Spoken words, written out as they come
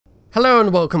Hello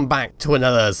and welcome back to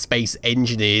another Space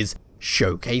Engineers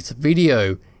Showcase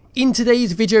video. In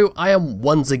today's video I am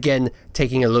once again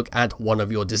taking a look at one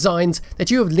of your designs that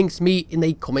you have linked me in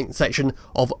the comment section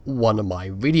of one of my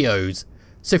videos.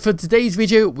 So for today's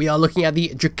video we are looking at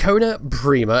the Dracona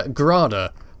Prima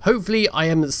Grada. Hopefully I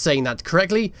am saying that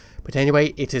correctly, but anyway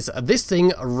it is this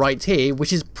thing right here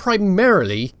which is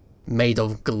primarily made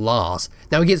of glass.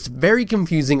 Now it gets very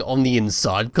confusing on the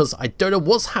inside because I don't know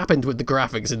what's happened with the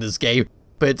graphics in this game,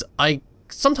 but I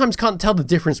sometimes can't tell the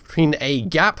difference between a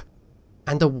gap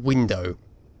and a window.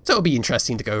 So it'll be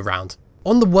interesting to go around.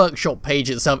 On the workshop page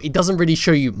itself, it doesn't really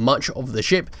show you much of the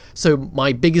ship, so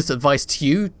my biggest advice to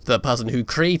you, the person who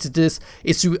created this,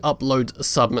 is to upload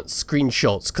some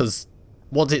screenshots, because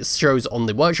what it shows on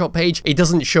the workshop page, it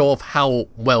doesn't show off how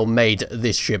well made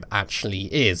this ship actually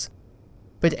is.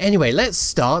 But anyway, let's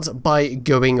start by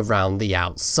going around the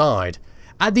outside.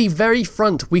 At the very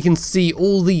front, we can see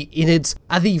all the innards.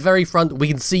 At the very front, we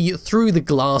can see through the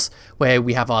glass where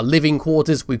we have our living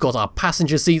quarters, we've got our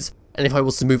passenger seats, and if I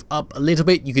was to move up a little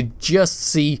bit, you could just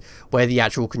see where the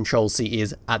actual control seat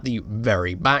is at the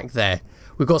very back there.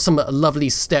 We've got some lovely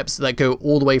steps that go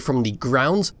all the way from the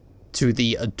ground to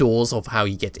the doors of how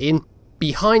you get in.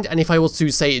 Behind, and if I was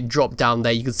to say drop down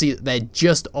there, you can see that they're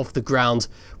just off the ground,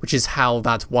 which is how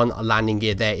that one landing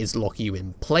gear there is locking you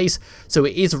in place. So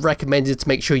it is recommended to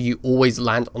make sure you always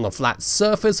land on a flat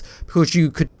surface, because you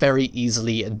could very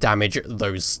easily damage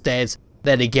those stairs.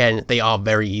 Then again, they are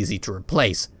very easy to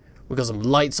replace. We've got some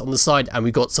lights on the side, and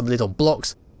we've got some little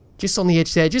blocks just on the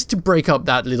edge there, just to break up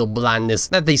that little blandness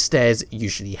that these stairs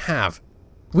usually have.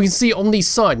 We can see on the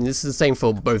side, and this is the same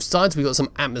for both sides, we've got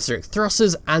some atmospheric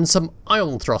thrusters and some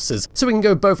ion thrusters, so we can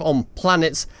go both on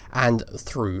planets and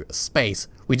through space.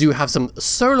 We do have some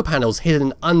solar panels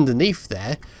hidden underneath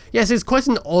there. Yes, it's quite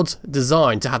an odd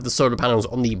design to have the solar panels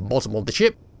on the bottom of the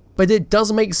ship, but it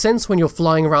does make sense when you're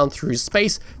flying around through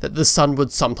space that the sun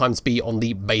would sometimes be on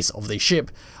the base of the ship,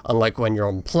 unlike when you're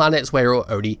on planets where it'll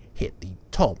only hit the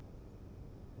top.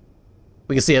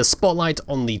 We can see a spotlight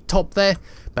on the top there,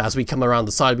 but as we come around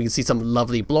the side we can see some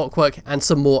lovely blockwork and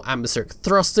some more atmospheric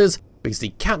thrusters. We can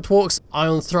see catwalks,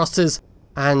 ion thrusters,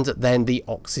 and then the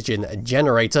oxygen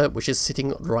generator, which is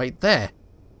sitting right there.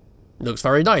 Looks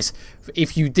very nice.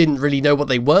 If you didn't really know what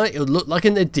they were, it would look like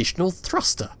an additional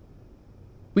thruster.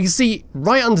 We can see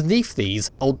right underneath these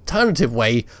alternative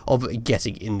way of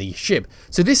getting in the ship.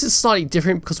 So this is slightly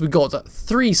different because we've got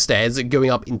 3 stairs going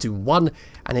up into one,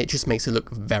 and it just makes it look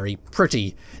very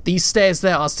pretty. These stairs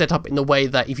there are set up in a way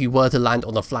that if you were to land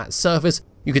on a flat surface,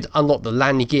 you could unlock the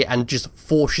landing gear and just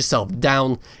force yourself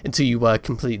down until you were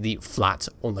completely flat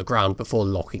on the ground before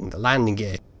locking the landing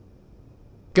gear.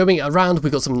 Going around,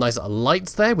 we've got some nice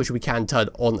lights there which we can turn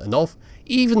on and off,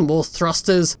 even more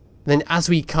thrusters. Then as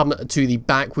we come to the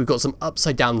back, we've got some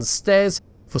upside down stairs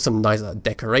for some nice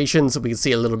decorations. We can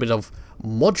see a little bit of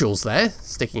modules there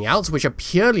sticking out, which are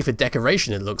purely for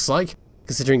decoration it looks like,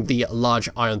 considering the large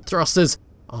ion thrusters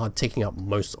are taking up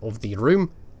most of the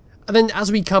room. And then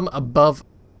as we come above,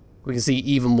 we can see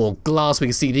even more glass. We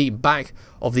can see the back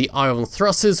of the ion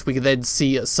thrusters. We can then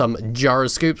see some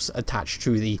gyroscopes attached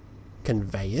to the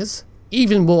conveyors.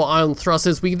 Even more ion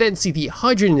thrusters. We can then see the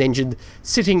hydrogen engine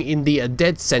sitting in the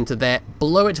dead center there.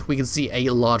 Below it we can see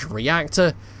a large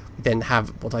reactor. We then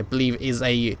have what I believe is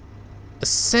a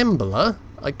assembler.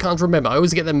 I can't remember, I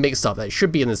always get them mixed up. That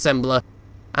should be an assembler.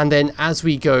 And then as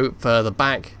we go further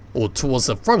back, or towards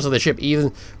the front of the ship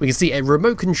even, we can see a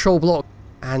remote control block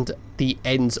and the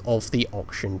ends of the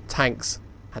oxygen tanks.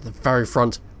 At the very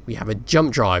front we have a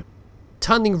jump drive.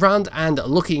 Turning around and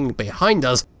looking behind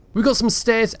us, we've got some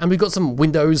stairs and we've got some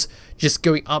windows just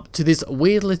going up to this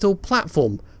weird little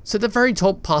platform. So at the very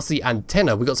top past the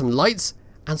antenna we've got some lights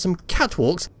and some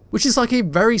catwalks, which is like a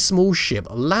very small ship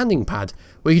landing pad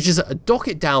where you just dock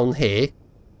it down here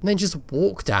and then just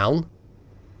walk down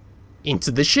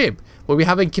into the ship, where we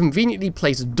have a conveniently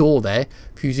placed door there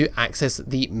for you to access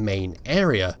the main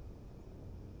area.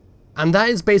 And that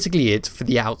is basically it for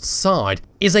the outside.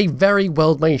 It's a very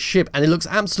well made ship and it looks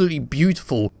absolutely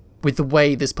beautiful with the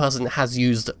way this person has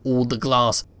used all the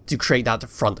glass to create that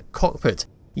front cockpit.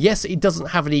 Yes, it doesn't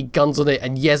have any guns on it,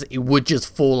 and yes, it would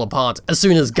just fall apart as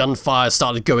soon as gunfire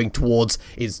started going towards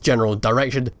its general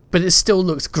direction, but it still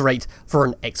looks great for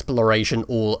an exploration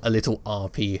or a little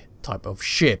RP type of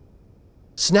ship.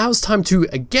 So now it's time to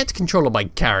get control of my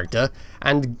character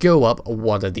and go up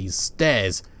one of these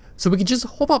stairs. So we can just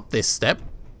hop up this step.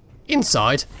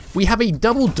 Inside, we have a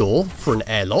double door for an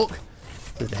airlock.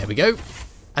 So there we go.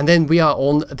 And then we are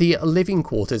on the living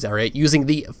quarters area using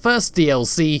the first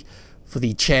DLC for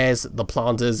the chairs, the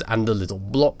planters, and the little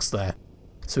blocks there.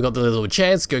 So we've got the little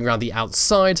chairs going around the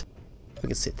outside. We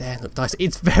can sit there and look nice.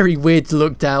 It's very weird to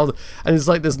look down, and it's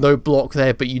like there's no block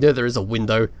there, but you know there is a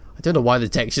window. I don't know why the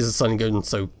textures are suddenly going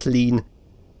so clean.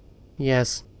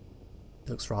 Yes, it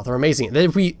looks rather amazing. And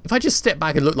then if I just step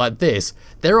back and look like this,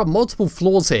 there are multiple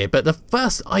floors here, but at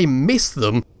first I missed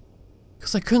them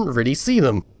because I couldn't really see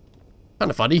them. Kind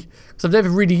of funny, because I've never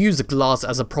really used the glass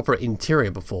as a proper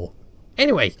interior before.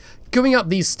 Anyway, going up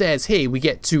these stairs here, we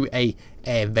get to a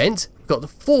air vent. We've got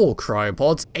 4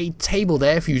 cryopods, a table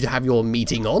there for you to have your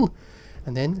meeting on,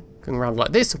 and then going around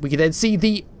like this, we can then see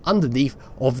the underneath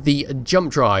of the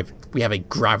jump drive. We have a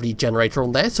gravity generator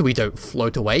on there so we don't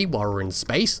float away while we're in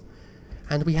space,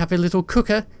 and we have a little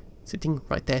cooker sitting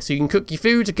right there so you can cook your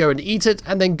food, go and eat it,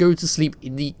 and then go to sleep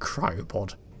in the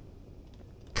cryopod.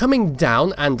 Coming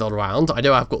down and around, I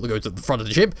know I've got to go to the front of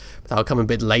the ship, but that'll come a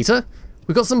bit later.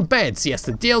 We've got some beds. Yes,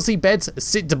 the DLC beds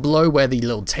sit below where the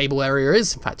little table area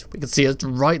is. In fact, we can see it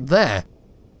right there.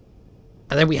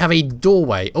 And then we have a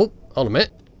doorway. Oh, hold on a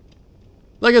minute.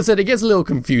 Like I said, it gets a little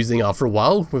confusing after a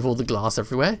while with all the glass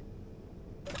everywhere.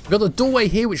 We've got a doorway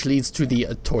here which leads to the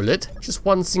toilet. Just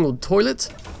one single toilet.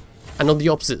 And on the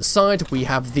opposite side, we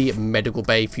have the medical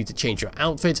bay for you to change your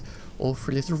outfit or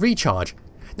for a little recharge.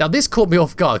 Now, this caught me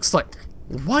off guard. It's like,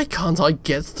 why can't I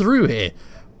get through here?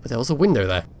 But there was a window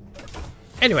there.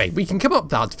 Anyway, we can come up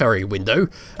that very window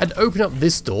and open up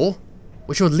this door,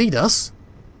 which will lead us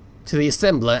to the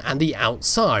assembler and the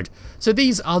outside. So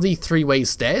these are the 3-way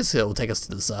stairs that will take us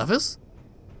to the surface.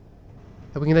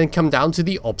 And we can then come down to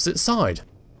the opposite side.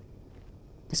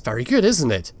 It's very good,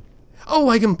 isn't it? Oh,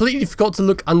 I completely forgot to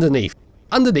look underneath.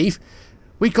 Underneath,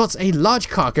 we got a large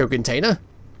cargo container.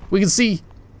 We can see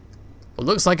what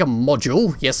looks like a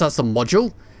module. Yes, that's a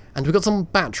module. And we've got some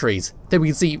batteries. Then we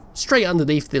can see straight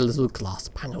underneath the little glass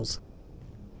panels.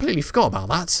 Completely forgot about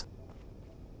that.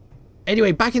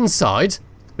 Anyway, back inside,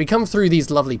 we come through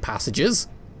these lovely passages.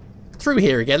 Through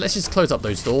here again. Let's just close up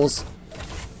those doors.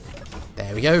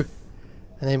 There we go.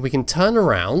 And then we can turn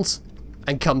around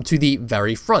and come to the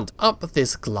very front. Up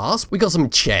this glass, we got some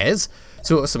chairs.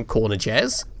 So we've got some corner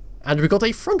chairs. And we've got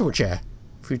a frontal chair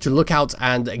for you to look out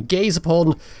and gaze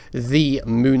upon the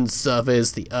moon's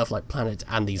surface, the Earth-like planet,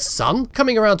 and the sun.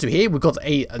 Coming around to here, we've got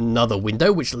another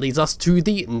window which leads us to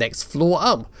the next floor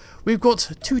up. We've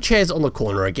got 2 chairs on the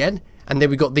corner again, and then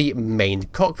we've got the main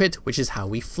cockpit, which is how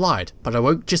we fly it. But I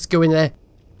won't just go in there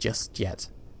just yet.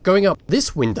 Going up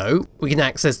this window, we can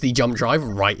access the jump drive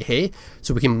right here,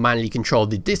 so we can manually control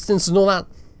the distance and all that.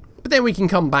 But then we can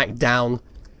come back down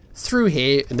through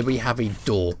here, and then we have a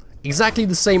door. Exactly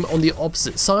the same on the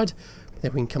opposite side.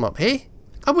 Then we can come up here,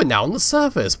 and we're now on the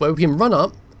surface where we can run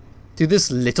up to this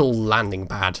little landing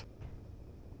pad.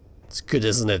 It's good,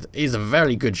 isn't it? It is a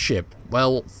very good ship.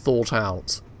 Well thought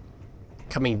out.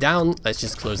 Coming down, let's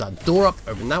just close that door up,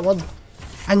 open that one.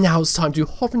 And now it's time to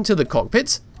hop into the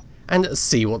cockpit and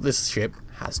see what this ship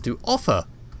has to offer.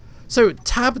 So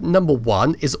tab number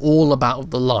 1 is all about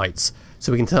the lights.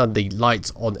 So we can turn the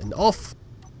lights on and off.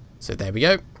 So there we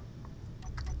go.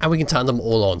 And we can turn them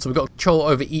all on. So we've got control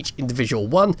over each individual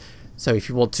one. So if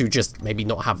you want to just maybe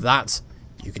not have that,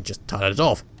 you can just turn it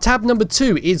off. Tab number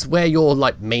 2 is where your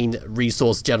main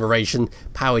resource generation,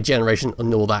 power generation,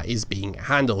 and all that is being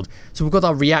handled. So we've got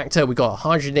our reactor, we've got a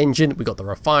hydrogen engine, we've got the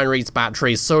refineries,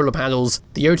 batteries, solar panels,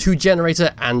 the O2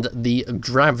 generator, and the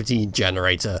gravity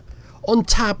generator. On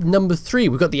tab number 3,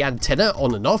 we've got the antenna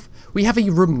on and off. We have a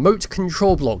remote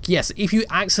control block. Yes, if you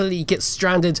accidentally get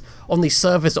stranded on the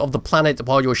surface of the planet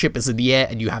while your ship is in the air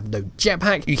and you have no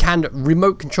jetpack, you can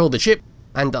remote control the ship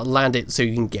and land it so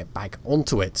you can get back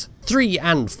onto it. 3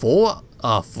 and 4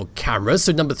 are for cameras.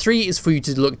 So number 3 is for you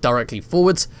to look directly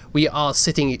forwards. We are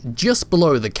sitting just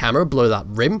below the camera, below that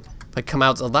rim. If I come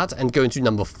out of that and go into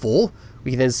number 4,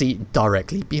 we can then see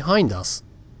directly behind us.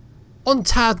 On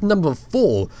tab number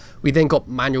 4, we then got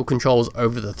manual controls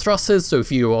over the thrusters. So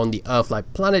if you are on the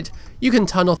Earth-like planet, you can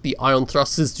turn off the ion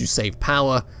thrusters to save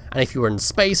power. And if you are in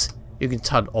space, you can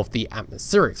turn off the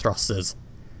atmospheric thrusters.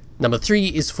 Number 3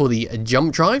 is for the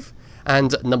jump drive.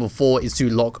 And number 4 is to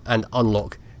lock and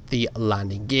unlock the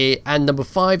landing gear. And number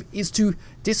 5 is to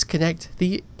disconnect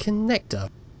the connector.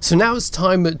 So now it's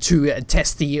time to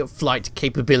test the flight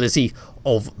capability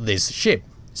of this ship.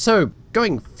 So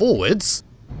going forwards,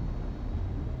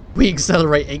 we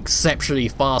accelerate exceptionally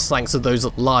fast thanks to those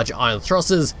large ion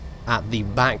thrusters at the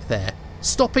back there.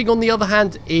 Stopping, on the other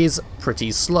hand, is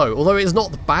pretty slow. Although it's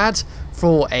not bad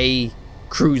for a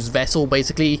cruise vessel,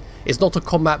 basically. It's not a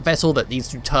combat vessel that needs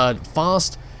to turn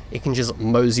fast. It can just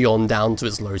mosey on down to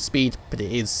its low speed, but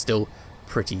it is still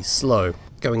pretty slow.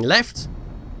 Going left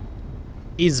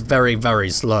is very, very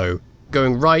slow.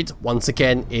 Going right, once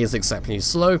again, is exceptionally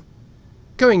slow.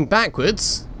 Going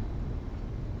backwards,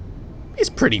 it's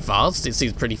pretty fast, it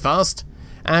seems pretty fast.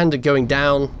 And going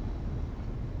down,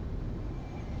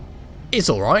 it's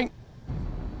alright.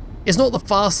 It's not the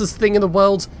fastest thing in the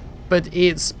world, but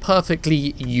it's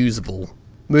perfectly usable.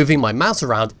 Moving my mouse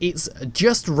around, it's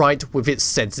just right with its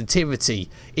sensitivity.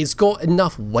 It's got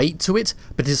enough weight to it,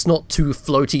 but it's not too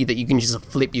floaty that you can just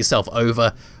flip yourself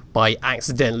over by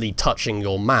accidentally touching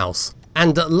your mouse.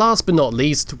 And last but not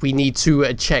least, we need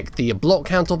to check the block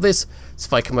count of this. So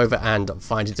if I come over and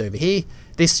find it over here,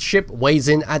 this ship weighs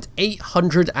in at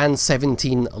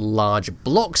 817 large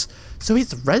blocks, so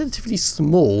it's relatively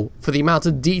small for the amount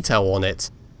of detail on it.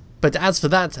 But as for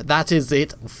that, that is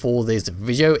it for this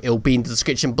video. It'll be in the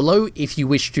description below if you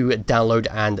wish to download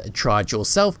and try it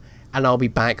yourself, and I'll be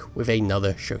back with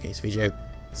another showcase video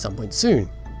some point soon.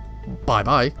 Bye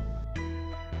bye.